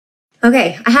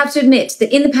Okay, I have to admit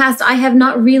that in the past, I have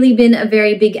not really been a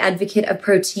very big advocate of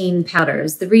protein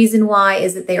powders. The reason why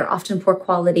is that they are often poor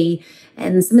quality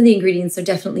and some of the ingredients are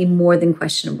definitely more than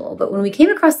questionable. But when we came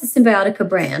across the Symbiotica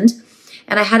brand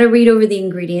and I had to read over the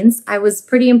ingredients, I was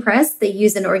pretty impressed. They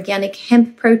use an organic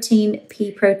hemp protein,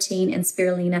 pea protein, and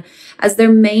spirulina as their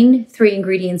main 3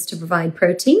 ingredients to provide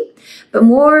protein. But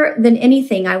more than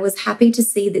anything, I was happy to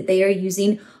see that they are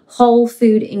using whole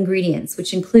food ingredients,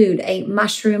 which include a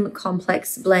mushroom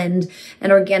complex blend, an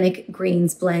organic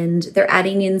greens blend. They're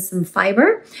adding in some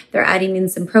fiber, they're adding in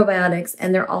some probiotics,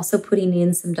 and they're also putting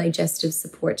in some digestive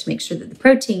support to make sure that the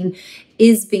protein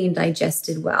is being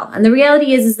digested well. And the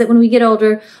reality is that when we get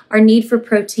older, our need for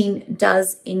protein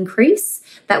does increase.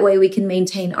 That way we can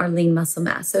maintain our lean muscle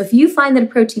mass. So if you find that a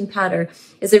protein powder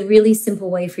is a really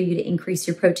simple way for you to increase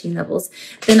your protein levels,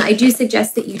 then I do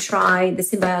suggest that you try the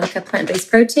Symbiotica plant-based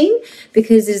protein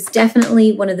because it is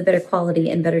definitely one of the better quality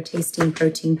and better tasting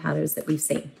protein powders that we've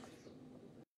seen.